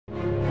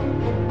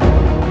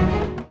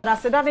na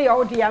sedane ya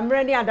odi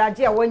amre ni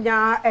adaje a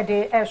wonya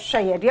ede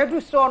ehwe de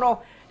adu so no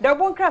de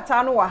bon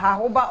krata no wa ha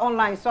oba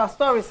online so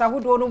stories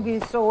ahudo no bi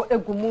so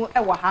egumu e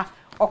wa ha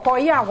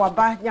okoye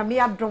awaba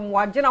nyame adom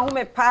wa gina ho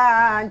me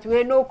pa and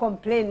we no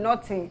complain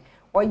nothing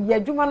or ye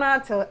adwuma na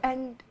till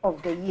end of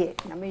the year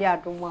nyame ya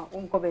adom a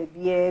onko ba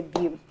bia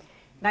biem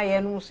na ye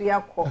no so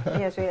yakọ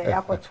ye so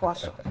yakọ to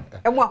so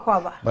emu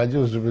akwa ba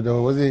just be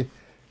do was it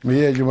me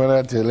ye adwuma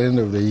na till end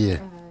of the year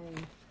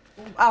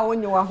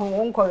onye wa ho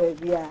onko ba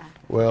bia.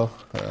 Well,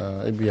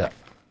 ebia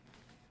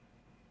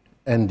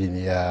ending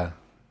ya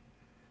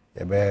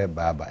ebe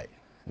bye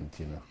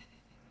you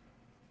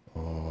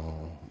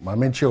know. My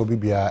menche obi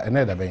bia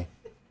another ben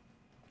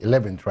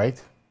 11th,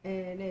 right?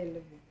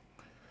 11th.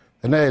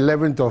 And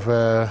 11th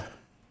of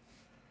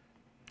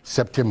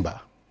September.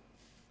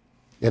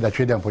 Yeah, that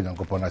trade and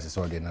Ponyankopon as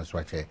all day na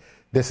swache.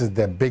 This is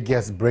the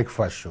biggest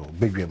breakfast show,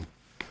 Badwam,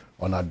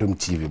 on Adom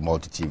TV,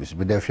 multi TV. So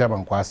be there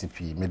fiam kwasi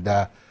pi, me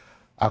da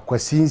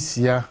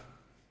akwasinsia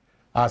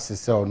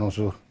asese ono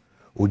so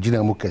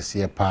ogina mu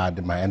kese pa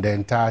de my and the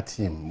entire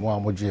team mo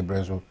amoje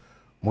brezo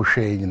mo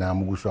hwe nyina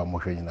mo guso mo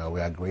hwe nyina we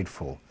are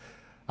grateful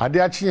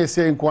ade achi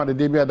say nko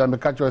ade bia da me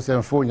catch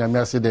yourself phone nyame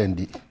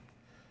accident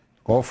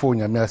ko phone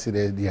nyame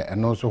accident dia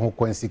eno so ho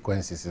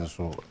consequences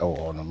nso e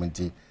wo no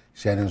menti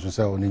share nso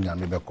say oni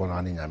nyame be ko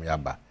na nyame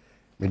aba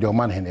me de o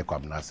man hene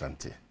kwam na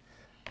asante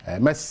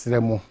mesre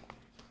mo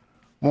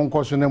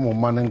nkoso ne mo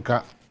man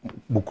nka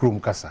bukrum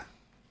kasa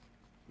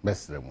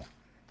mesre mo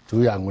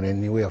tu ya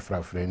ngureni we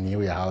frafreni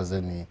we house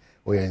ni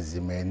we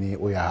nzimeni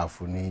we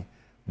hafuni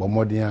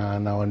bomodia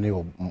na oni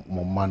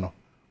momma no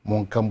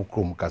monka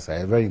mukrom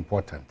kasa very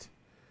important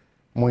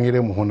monyere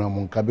mu hona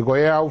monka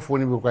because ya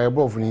afuni because ya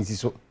brofuni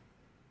nsiso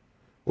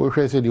we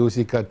hwe se de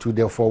osika to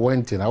the for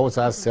wenting I was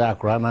ask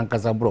akra na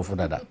nkasa brofu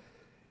dada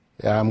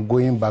I'm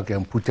going back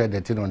and put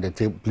the thing on the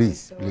table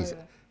please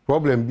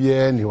problem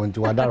be ni wonti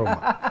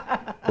wadaroma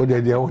o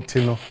de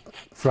otino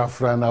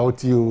frafra na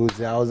oti o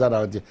se auza da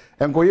oti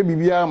enko ye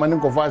bibia ma ne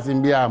nkofa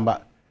asim bia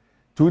amba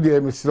to the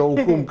misro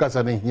kum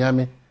kasa ne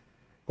hiame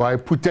I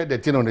put the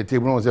thing on the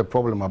table no was a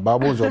problem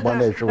about so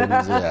banda e show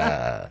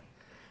ya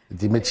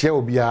the meche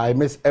obia I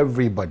miss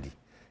everybody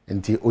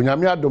nti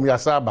onyame adom ya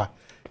saba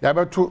ya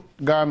beto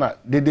Ghana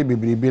dede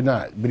bibribi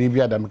na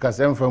bribi adam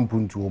kasa emfa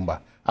mpuntu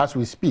mba as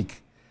we speak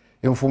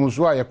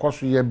infomso a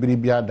yekoso ye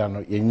bribi adam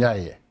no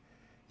yenyaye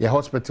ye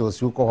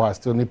hospitals you ko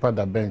still nipa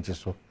da bench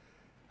so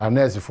a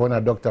nurse for na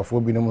doctor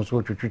for bi no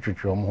so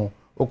twetwetwe ho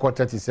okọ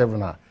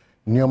 37 a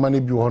nioma ne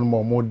bi ho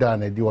no mo da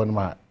na di ho no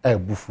ma e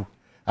bufu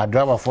a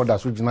driver for da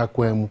so gina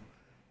kwan mu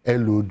e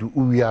load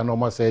uwia no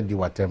ma say di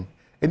watem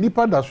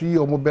enipa da so yi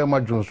o mo be ma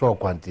dwonso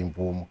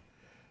okwantempo mu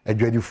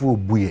adwadifo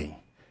obuyen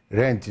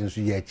rent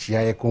nso ye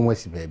chia ye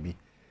konwasi baabi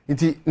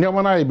nti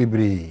nioma na ye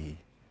bebre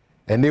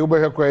ene wo be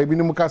hekwa ebi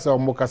ni mu kasa o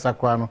mo kasa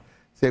kwa no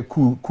say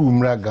ku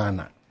mra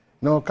Ghana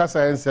no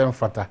kasa ensem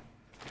fata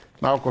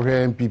na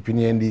okohwe MPP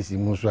ni NDC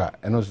mu so a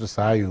eno so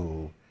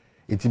sayo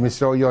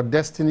intimacy your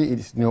destiny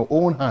is in your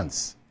own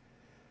hands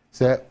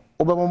say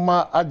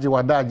obamama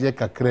ajiwada aje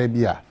kakra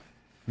bi a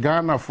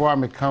Ghana for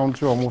am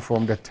country or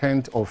from the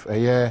 10th of a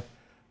year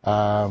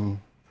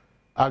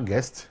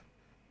August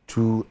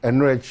to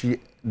enrichi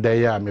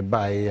day me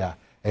buy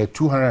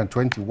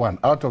 221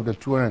 out of the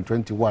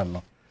 221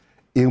 no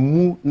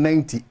emu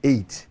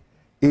 98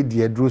 e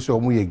die dro so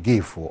omo ye gay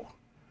for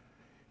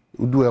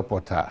udu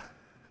airport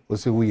o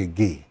say we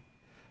gay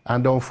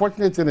and the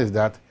unfortunate thing is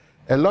that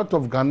a lot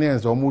of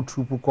Ghanaians omo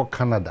troop ko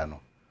Canada no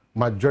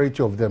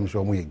majority of them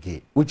so omo ye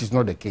gay which is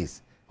not the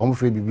case omo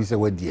free bibi say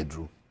we die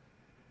dro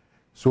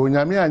so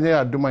nyame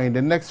anya adoma in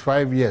the next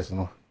 5 years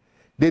no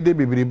they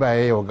bibiri ba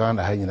e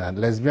Uganda ha nyina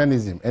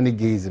lesbianism any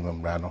gayism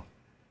mbra no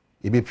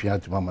e be pia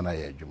to mama na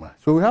ye adwuma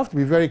so we have to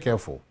be very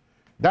careful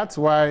that's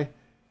why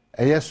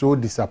so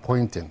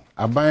disappointing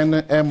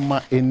abana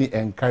emma any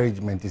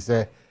encouragement is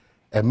a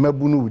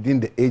mabunu within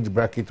the age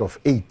bracket of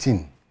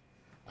 18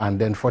 and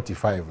then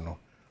 45 no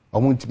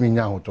omuntimi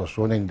nya hoto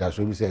so na nda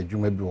so bi say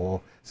adwuma bi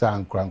wo say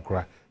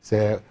ankrankra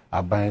say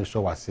aban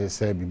so wase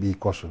say bibi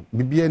koso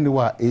bibi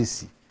aniwa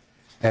AC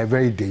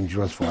very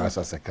dangerous for us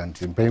as a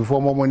country paying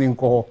for more money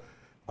nko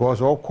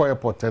because all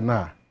airport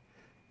na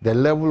the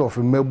level of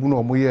mabunu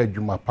omoye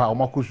adwuma pa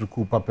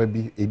omakosuku papa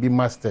bi ebi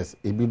masters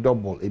ebi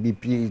double ebi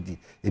PhD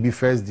ebi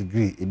first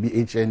degree ebi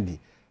HND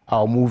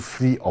our move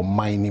free on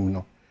mining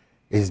no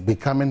is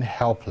becoming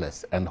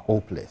helpless and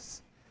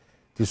hopeless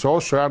this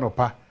also no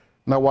pa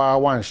na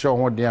one show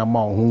what they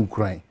amount who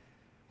crying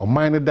on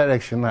mine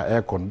direction na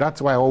aircon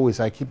that's why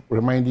I keep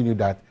reminding you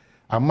that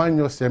among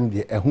yourself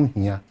the ehun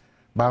here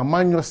but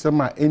among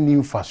yourself any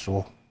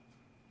faso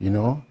you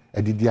know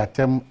edidi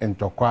atem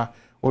entokwa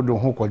odo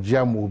ho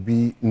kogya mo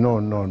bi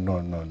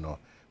no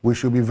we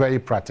should be very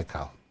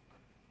practical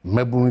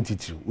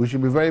mabunititu we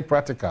should be very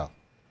practical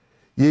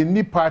ye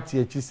ni party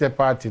e chi se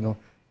party no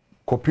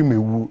kopi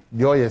mewu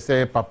de o ye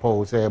say papa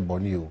o say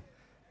boni o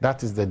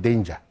that is the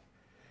danger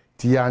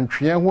ti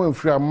antwe ho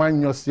afiri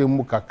amanyo se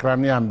mu kakra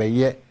ne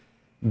ambeye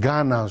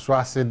Ghana so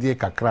asede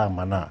kakra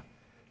amana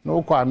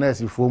no ko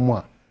anesi fo mu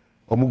a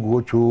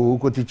omugo cho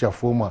ko teacher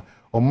fo mu a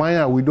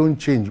Omaya, we don't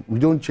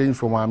change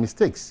from our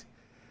mistakes.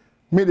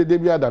 Me the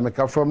debut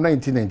Adameka from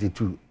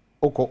 1992.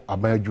 Oko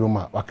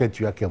Abayajuma,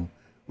 Waketiakem,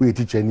 we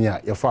teach near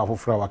your father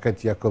for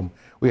Waketiakum,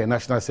 we are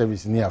national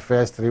service near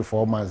first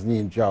 3-4 months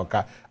near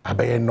Jauka,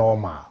 Abaye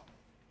normal.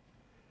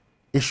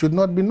 It should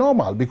not be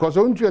normal because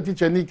only a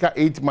teacher nika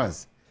 8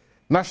 months.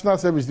 National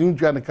service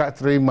nika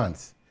 3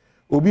 months.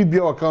 Obi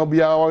bia okan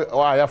bia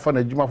o ayafa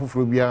na djuma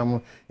foforo bia mu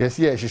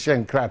yesi e hihye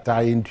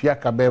nkrata intua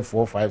ka be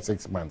 4, 5,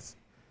 6 months.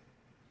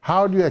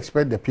 How do you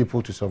expect the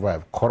people to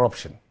survive?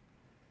 Corruption.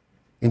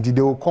 Indeed,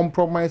 they will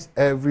compromise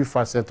every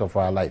facet of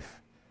our life.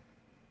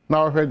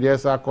 Now, I've heard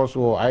yes,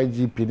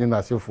 IGP,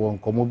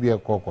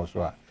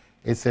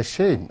 it's a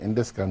shame in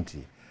this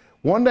country.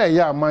 One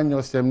day, man,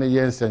 you're saying,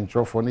 yes,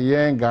 central for the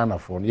young Ghana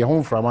phone, you're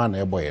home from an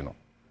eboyeno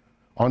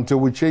until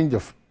we change the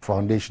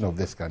foundation of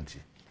this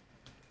country.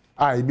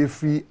 I be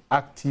free,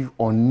 active,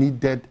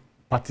 unneeded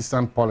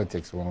partisan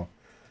politics.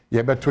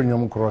 You better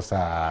nyom cross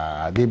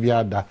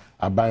Debiada,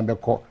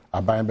 Abaymbeko,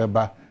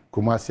 Abaymbeba,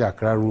 Kumasi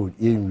Accra Road,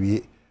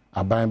 Yenwie,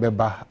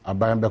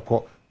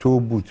 Abaymbeko, Toll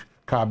Booth,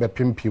 Kabe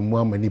Pimpim,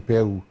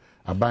 Maniperu,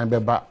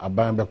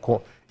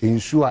 Abaymbeko,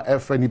 Insure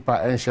F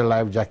Nipa Ancient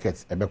Life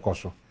Jackets,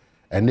 Ebekoso.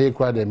 And they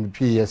cried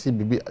MP,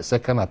 SCBB,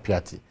 second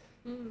apiati,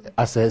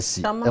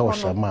 SSC, El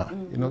Shama.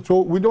 You know,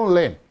 so we don't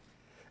learn.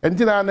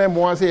 Until I name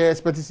one say,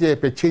 expect to see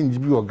a change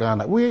be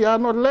Ghana. We are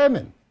not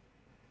learning.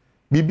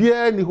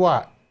 Bibia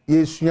anywhere,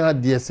 yes, you are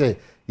dear say,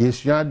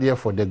 yes, you are there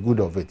for the good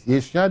of it.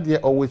 Yes, you are there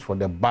always for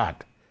the bad.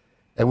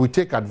 And we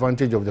take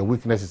advantage of the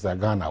weaknesses of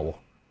Ghana.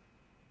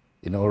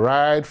 You know,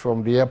 right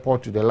from the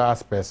airport to the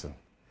last person.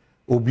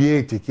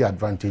 Obia take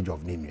advantage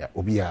of Nimia.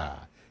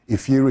 Obia,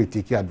 if you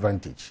take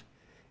advantage.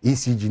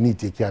 ECG need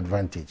take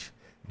advantage.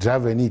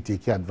 Driver need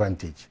take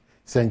advantage.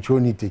 Central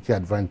need take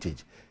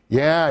advantage.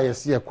 Yeah, you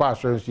see a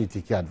assurance need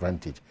take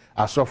advantage.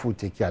 Asofu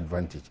take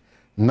advantage.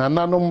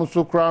 Nana no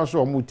musu crown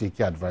so mu take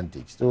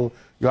advantage. So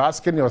you're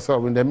asking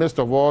yourself in the midst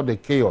of all the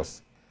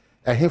chaos,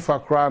 a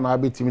hifa crown na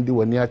abitimi di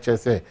wani ache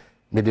say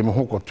me de me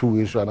ho ko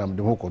 2 issue and am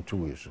de ho ko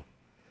 2 issue.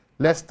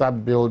 Let's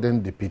start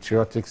building the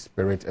patriotic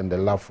spirit and the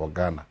love for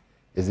Ghana.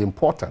 It's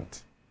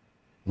important.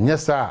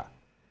 Yes, sir.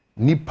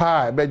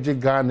 Nipa ebeje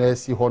Ghana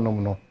esi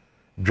honom no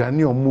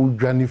dwane omu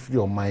dwane free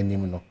o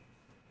mining no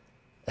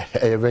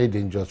very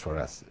dangerous for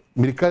us.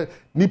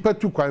 Nipa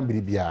tu kwan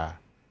biribia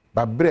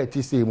ba bre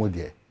ti say mo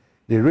de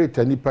the rate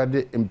nipa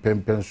de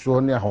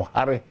impempenso ne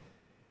ahohare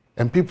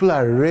and people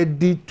are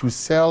ready to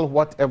sell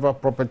whatever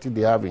property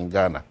they have in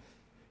Ghana.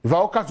 If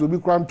our cats will be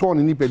crown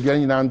torn nipa bia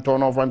nyina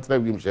nton of antre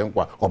wi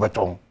mhyenkwa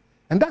obeton.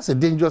 And that's a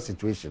dangerous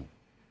situation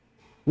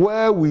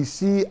where we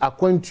see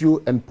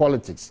Aquantio and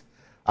politics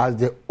as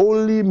the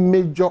only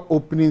major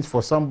openings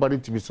for somebody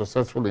to be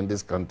successful in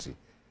this country.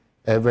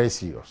 Very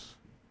serious.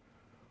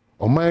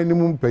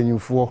 Omanimum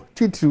penyufo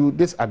titu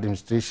this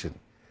administration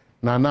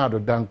na na do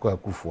danko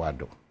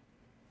Akufo-Addo.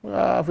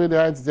 After the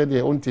right said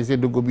the only say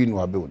dogo bi no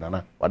abe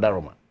nana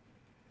wadaroma.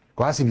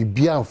 Ko asi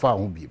bibia amfa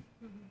ho bi.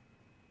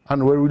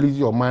 And we release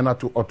your minor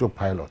to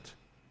autopilot.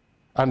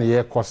 And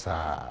ye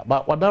kosa.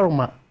 But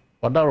wadaroma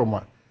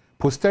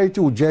posterity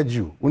will judge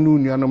you. Unu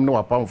nuanom no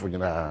wapamfo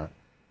nyina.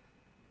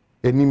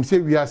 Enim se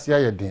wiase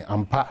ayeden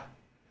ampa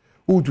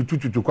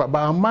ututututu kwa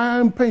ba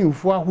man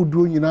panyufo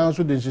ahodo nyina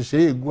so de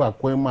hyehyɛ egu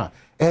akwan ma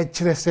e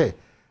kire se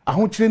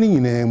ahokyere ni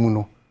nyina mu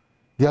no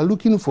they are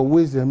looking for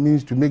ways and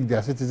means to make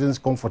their citizens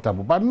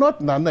comfortable, but not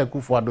Nana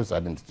Akufo-Addo's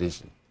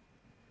administration.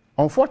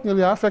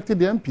 Unfortunately, affected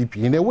the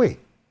MPP in a way.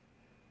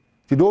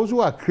 To those who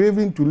are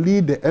craving to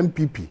lead the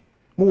MPP,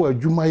 more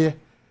Jumaye,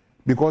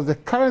 because the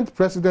current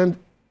president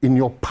in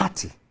your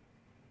party,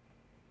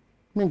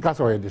 I mean, that's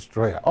a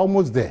destroyer,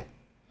 almost there.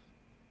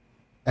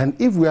 And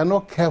if we are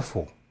not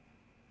careful,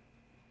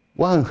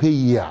 one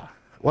year,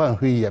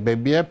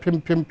 baby,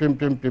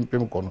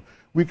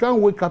 we can't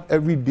wake up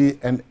every day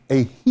and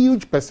a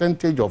huge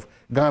percentage of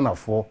Ghana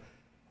for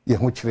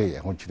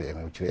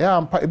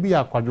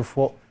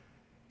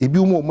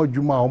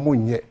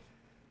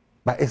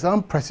but it's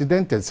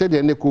unprecedented. Say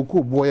the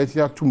Nekoko boy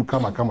tum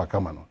kama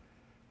no.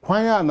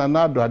 Kwanya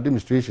Nanado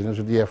administration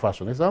is the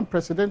fashion. It's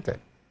unprecedented.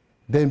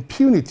 The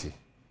impunity,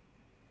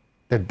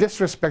 the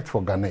disrespect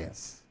for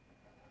Ghanaians.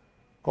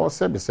 Call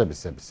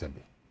sebi.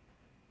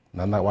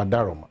 Nana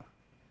Wadaroma,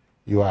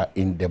 you are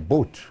in the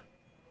boat.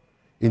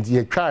 In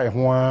the try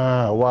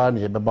one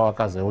ye beba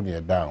wakaze on ye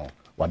down.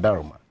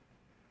 Wadaroma,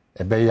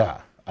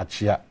 ebeya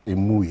achia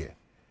emuye.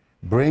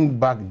 Bring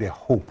back the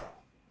hope.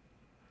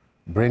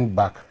 Bring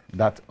back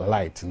that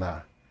light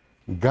now.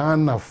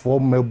 Ghana for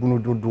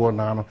Melbourne do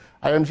na.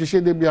 I am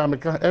shishe de bi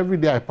every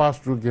day I pass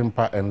through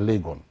Gempa and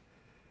Legon.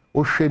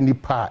 Oshe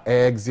nipa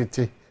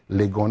exit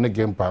Legon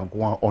Gempa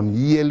on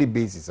yearly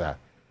basis.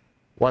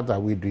 What are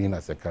we doing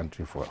as a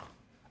country for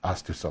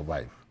us to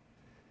survive?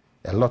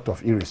 A lot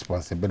of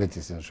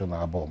irresponsibilities in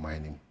Shonabo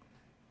mining,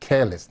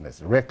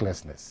 carelessness,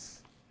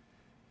 recklessness.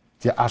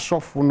 The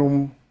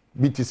Ashofunum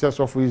BTS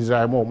of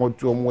Israel, more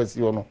to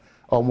Mwesiono,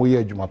 or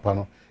Moye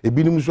Jumapano. A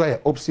binum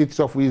opposites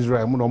of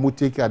Israel, more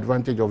take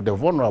advantage of the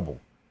vulnerable.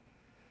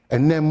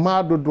 and then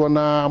Madodo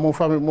na mo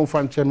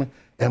fan cheme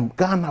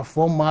Ghana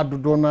for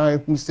Madodo na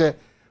who say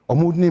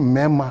omudni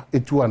mema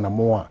etu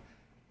anamoa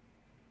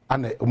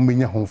and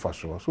uminya home for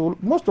sure. So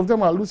most of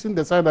them are losing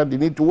the side that they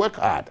need to work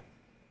hard.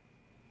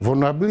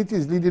 Vulnerability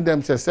is leading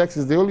them to sex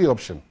is the only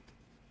option.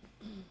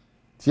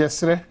 Yes,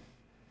 sir.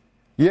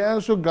 Yeah,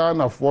 so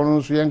Ghana for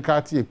no so yen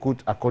kati a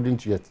coat according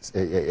to your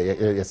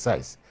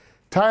size.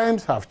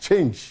 Times have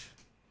changed.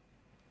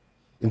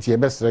 Into your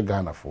best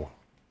Ghana for.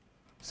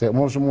 Say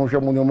most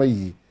money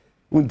yi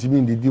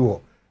untimi ndidi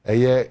wo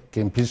eye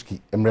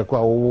Kempiski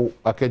emrekwa wo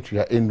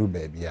aketua enu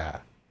baby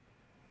a.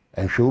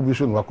 Enhwe obi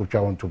so no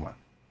akotwa wontoma.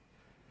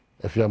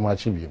 Efia ma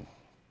chi bi.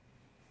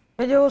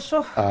 Ejo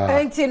so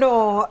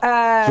no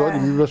so the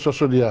we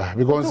so dia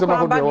because some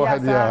of them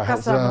had dia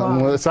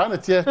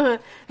sanity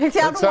enti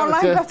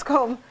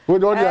adomonline.com we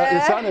do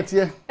dia sanity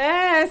say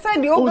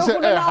the obo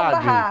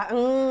ha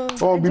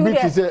oh bibi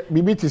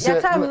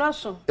say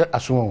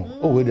aso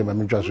oh we dey ma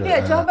ntwa so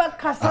dia joba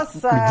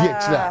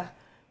kasasa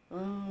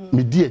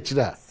me di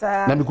akira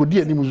na me ko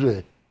di ani mu zo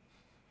e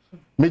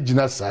me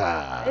gina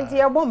saa enti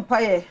ya bom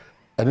paye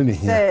ene ne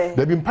hia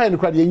da bi mpaye ne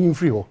kwa de yin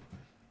free ho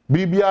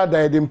Bibia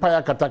died in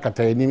Paya Katakata,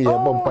 and you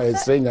are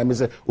saying, I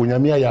miss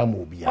Unyamia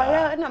Yamobia.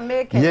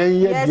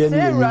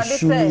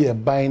 Yes,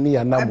 binding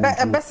and now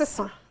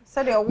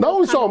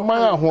so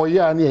my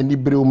Hoyani and the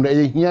Brum,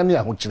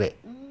 Yania Hutre.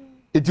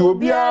 It will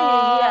be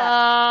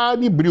a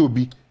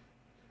Brubi.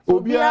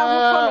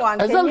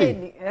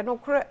 Obiani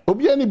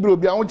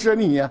Brubi, I want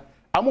Trania.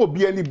 I'm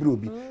Obiani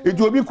Brubi. It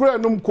will be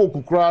Cranum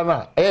Coco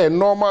Crana, a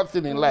normal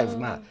thing in life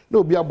now.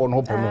 No be a bon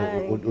hope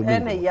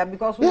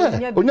because we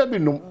never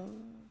know.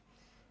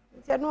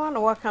 No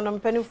one work on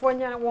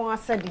Pennyfonia won't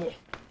said ye.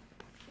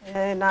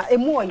 Na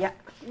emoya,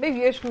 maybe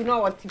you should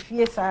know what if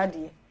yes, I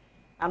did.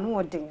 I know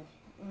what thing.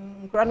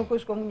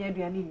 Granicus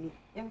community and me.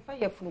 Young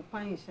fire from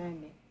pine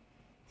shiny.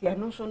 The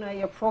no sooner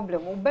your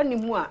problem, or Benny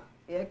Moore,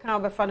 you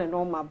can't be fun and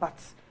all my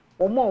bats,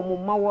 or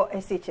more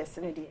SHS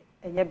and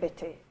ye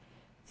better.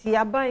 See,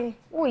 I buy,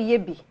 oh, ye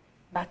be,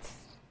 but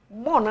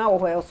more now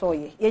where saw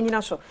ye,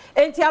 yenina show.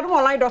 And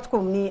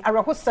Adomonline.com, me, I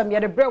record some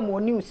yet a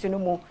bremo news, no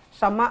more,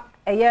 sama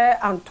a year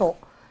and talk.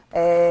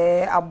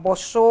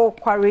 Abosho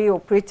quarry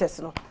operators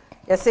no.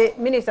 You say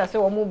minister say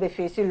omo be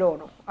face law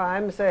no.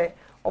 I'm say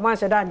o man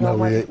say that no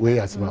we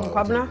asma.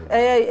 Kwabna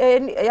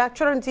ya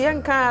chorenti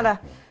yankara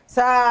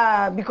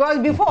sa because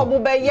before omo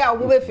be ya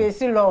omo be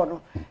face law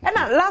no. And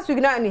last week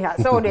na ni ha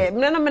so de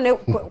me na me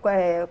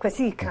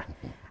kwasika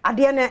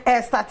ade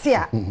na start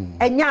ya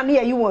enya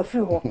na yi won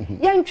afiri ho.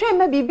 Ye ntwe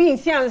ma bibi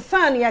nsi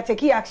ansan ya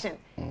take action.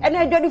 And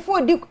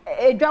adwadifo di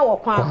edwa wo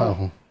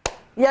kwan.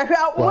 Ya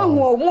hwa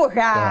wo mo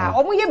hwa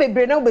omo ye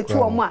bebre na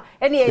obetu omo a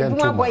ene ye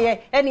duma boye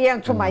ene ye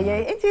ntoma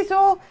ye enti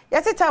so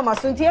ya teta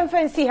maso nti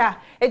emfansi ha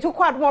etu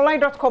kwa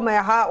adomonline.com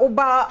ha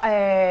oba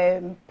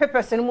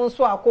papers no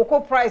so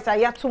akoko price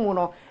ayatomu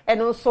no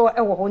eno so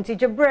ewo ho nti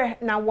jebre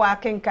na wa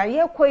kenka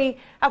ye koi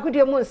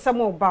agodie mu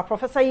nsam oba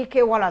professor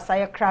Ike Wallace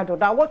aye krado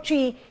da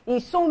wotwi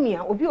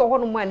insomnia obi wo ho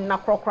no mu na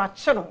krokra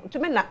che no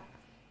ntumi na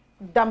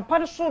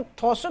dampar so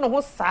to so no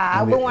ho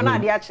saa we wona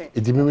ade ache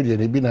edimi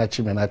de bi na ache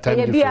me na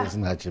time difference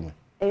na ache me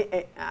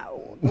any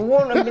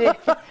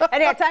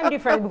time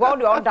difference because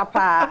the other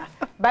pa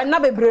but na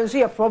be brenzu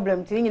your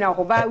problem ti nyina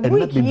ho ba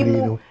week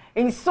yi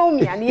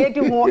insomnia na yedi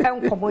ho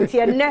enkomo ti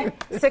ene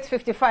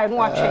 6:55 no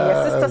atwe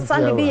your sister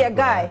Sandy be a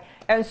guy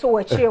and so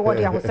we cheer what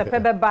ya ho sepe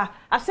beba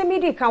asemi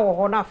di kan wo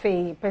ho na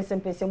fe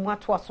person mu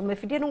ato aso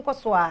mafide no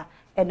nkoso a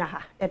ena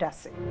ha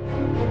edase